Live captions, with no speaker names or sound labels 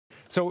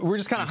So we're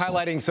just kind of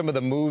highlighting some of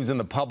the moves in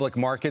the public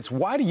markets.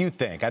 Why do you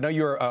think, I know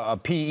you're a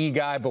PE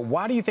guy, but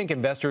why do you think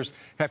investors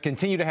have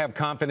continued to have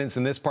confidence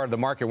in this part of the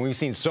market when we've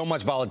seen so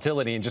much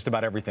volatility in just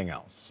about everything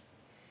else?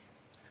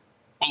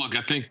 Well, look,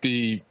 I think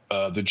the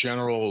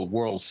general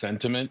world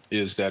sentiment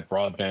is that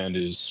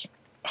broadband is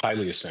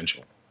highly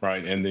essential,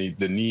 right? And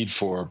the need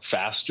for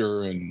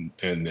faster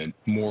and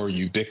more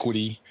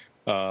ubiquity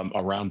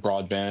around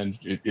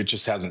broadband, it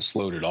just hasn't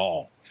slowed at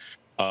all.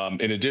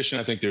 In addition,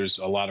 I think there's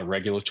a lot of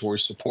regulatory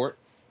support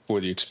for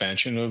the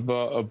expansion of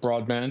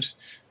broadband,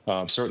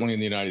 certainly in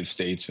the United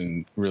States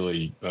and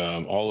really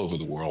all over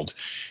the world.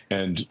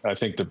 And I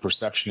think the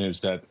perception is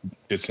that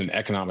it's an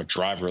economic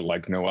driver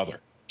like no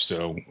other.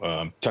 So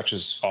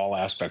touches all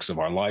aspects of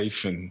our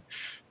life, and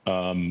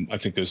I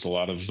think there's a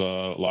lot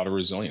of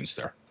resilience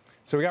there.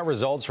 So we got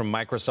results from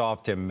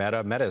Microsoft and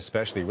Meta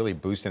especially really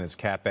boosting its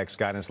CapEx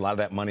guidance. A lot of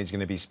that money is going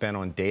to be spent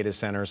on data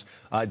centers.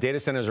 Data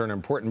centers are an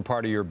important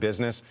part of your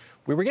business.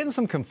 We were getting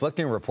some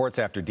conflicting reports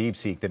after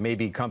DeepSeek that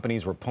maybe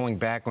companies were pulling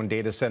back on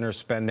data center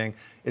spending.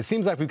 It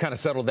seems like we've kind of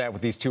settled that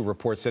with these two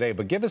reports today.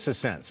 But give us a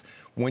sense.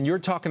 When you're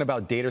talking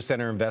about data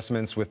center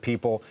investments with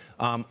people,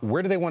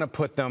 where do they want to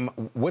put them?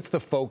 What's the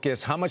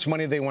focus? How much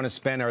money do they want to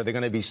spend? Are they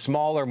going to be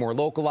smaller, more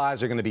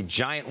localized? Are they going to be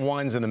giant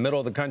ones in the middle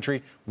of the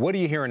country? What are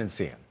you hearing and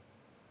seeing?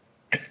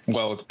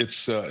 Well,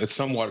 it's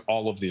somewhat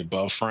all of the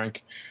above,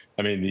 Frank.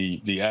 I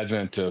mean, the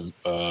advent of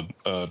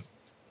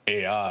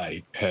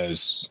AI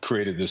has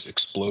created this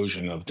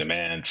explosion of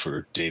demand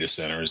for data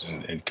centers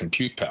and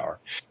compute power.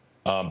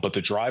 But the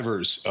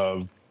drivers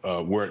of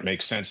where it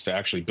makes sense to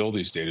actually build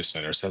these data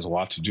centers has a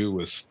lot to do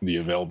with the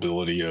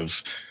availability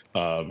of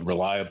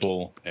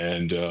reliable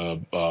and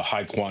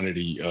high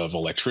quantity of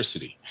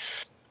electricity.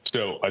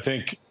 So I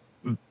think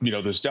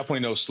there's definitely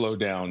no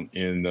slowdown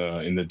in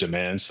the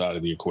demand side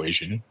of the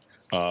equation.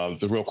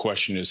 The real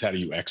question is, how do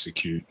you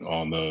execute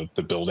on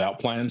the build-out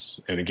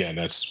plans? And again,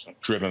 that's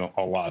driven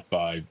a lot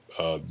by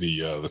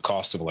the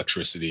cost of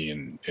electricity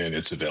and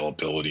its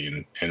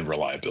availability and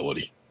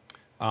reliability.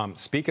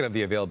 Speaking of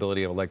the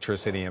availability of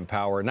electricity and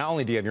power, not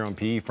only do you have your own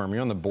PE firm,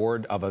 you're on the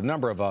board of a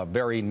number of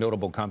very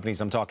notable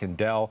companies. I'm talking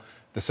Dell,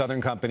 the Southern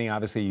Company,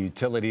 obviously a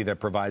utility that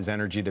provides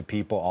energy to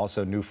people,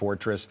 also New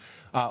Fortress.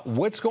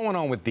 What's going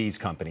on with these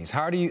companies?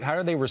 How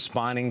are they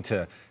responding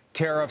to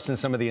tariffs and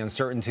some of the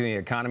uncertainty in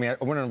the economy? I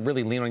want to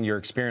really lean on your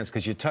experience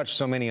because you touch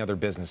so many other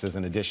businesses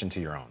in addition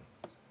to your own.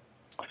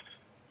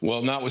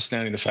 Well,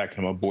 notwithstanding the fact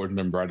that I'm a board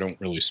member, I don't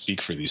really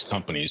speak for these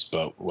companies.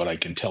 But what I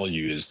can tell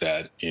you is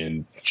that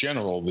in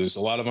general, there's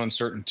a lot of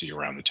uncertainty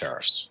around the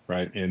tariffs,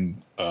 right? And,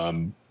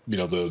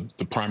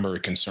 the primary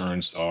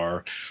concerns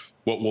are,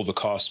 what will the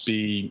cost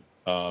be?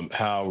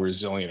 How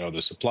resilient are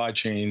the supply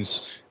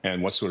chains,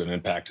 and what sort of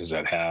impact does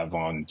that have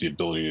on the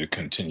ability to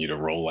continue to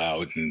roll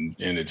out and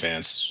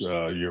advance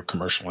your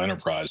commercial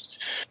enterprise?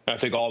 I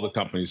think all the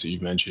companies that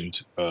you've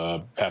mentioned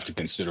have to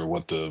consider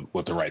what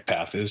the right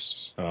path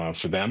is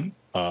for them.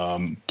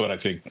 But I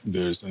think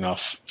there's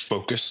enough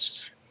focus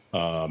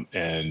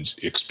and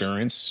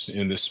experience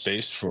in this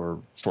space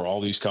for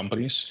all these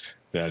companies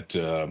that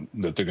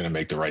they're going to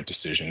make the right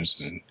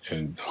decisions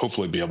and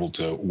hopefully be able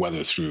to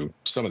weather through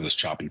some of this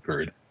choppy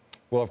period.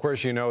 Well, of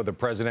course, the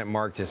president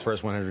marked his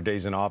first 100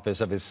 days in office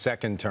of his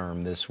second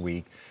term this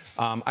week.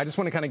 I just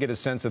want to kind of get a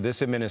sense of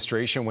this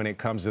administration when it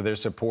comes to their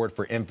support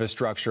for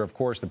infrastructure. Of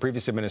course, the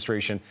previous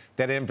administration,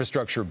 that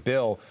infrastructure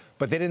bill,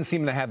 but they didn't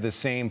seem to have the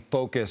same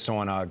focus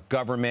on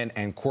government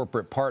and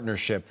corporate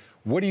partnership.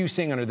 What are you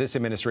seeing under this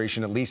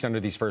administration, at least under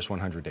these first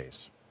 100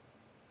 days?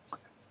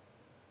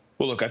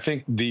 Well, look, I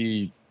think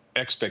the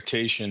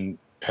expectation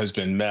has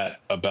been met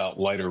about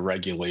lighter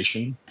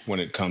regulation when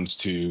it comes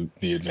to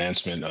the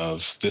advancement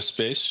of this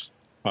space.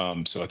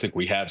 So I think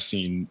we have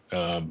seen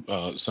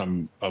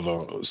some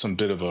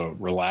bit of a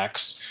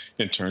relax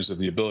in terms of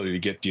the ability to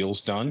get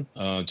deals done,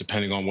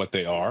 depending on what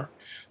they are.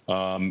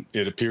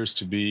 It appears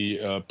to be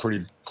a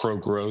pretty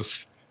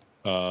pro-growth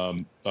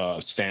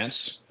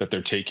stance that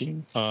they're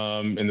taking,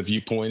 and the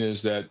viewpoint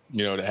is that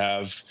to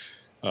have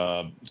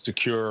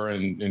secure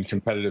and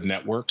competitive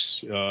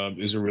networks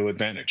is a real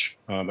advantage.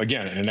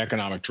 Again, an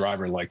economic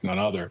driver like none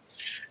other.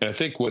 And I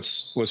think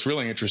what's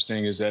really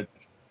interesting is that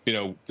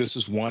this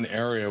is one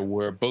area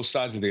where both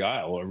sides of the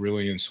aisle are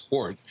really in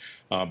support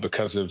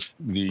because of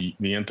the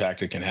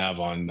impact it can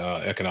have on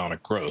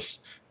economic growth,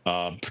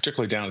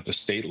 particularly down at the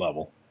state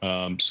level.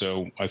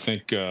 So I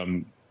think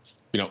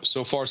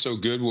so far so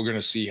good. We're going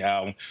to see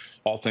how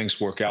all things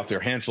work out. There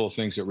are a handful of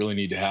things that really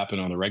need to happen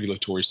on the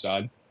regulatory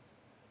side.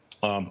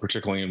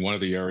 Particularly in one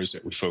of the areas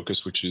that we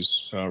focus, which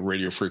is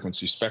radio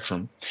frequency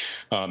spectrum,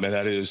 and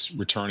that is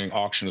returning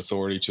auction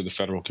authority to the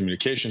Federal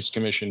Communications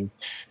Commission,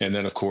 and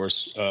then, of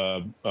course,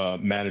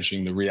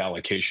 managing the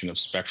reallocation of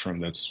spectrum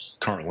that's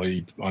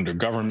currently under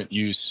government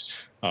use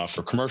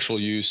for commercial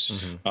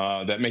use.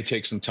 That may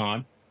take some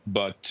time,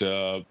 but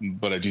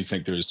I do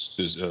think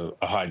there's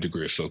a high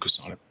degree of focus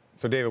on it.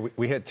 So, David,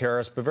 we hit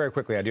tariffs, but very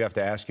quickly, I do have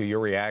to ask you your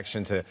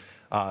reaction to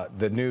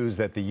the news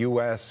that the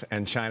U.S.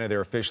 and China,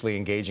 they're officially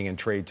engaging in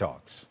trade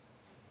talks.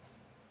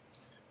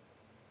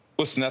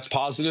 Listen, that's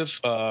positive.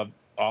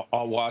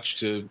 I'll watch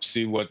to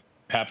see what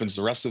happens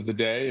the rest of the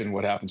day and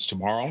what happens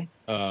tomorrow.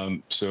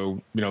 So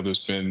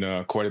there's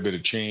been quite a bit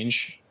of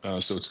change.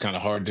 So it's kind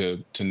of hard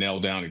to nail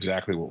down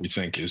exactly what we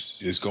think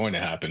is going to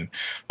happen.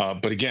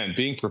 But again,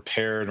 being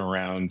prepared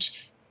around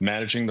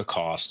managing the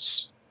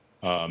costs,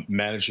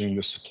 managing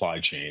the supply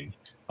chain,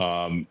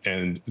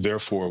 and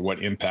therefore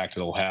what impact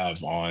it'll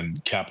have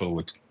on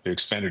capital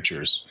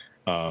expenditures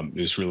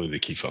is really the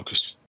key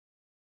focus.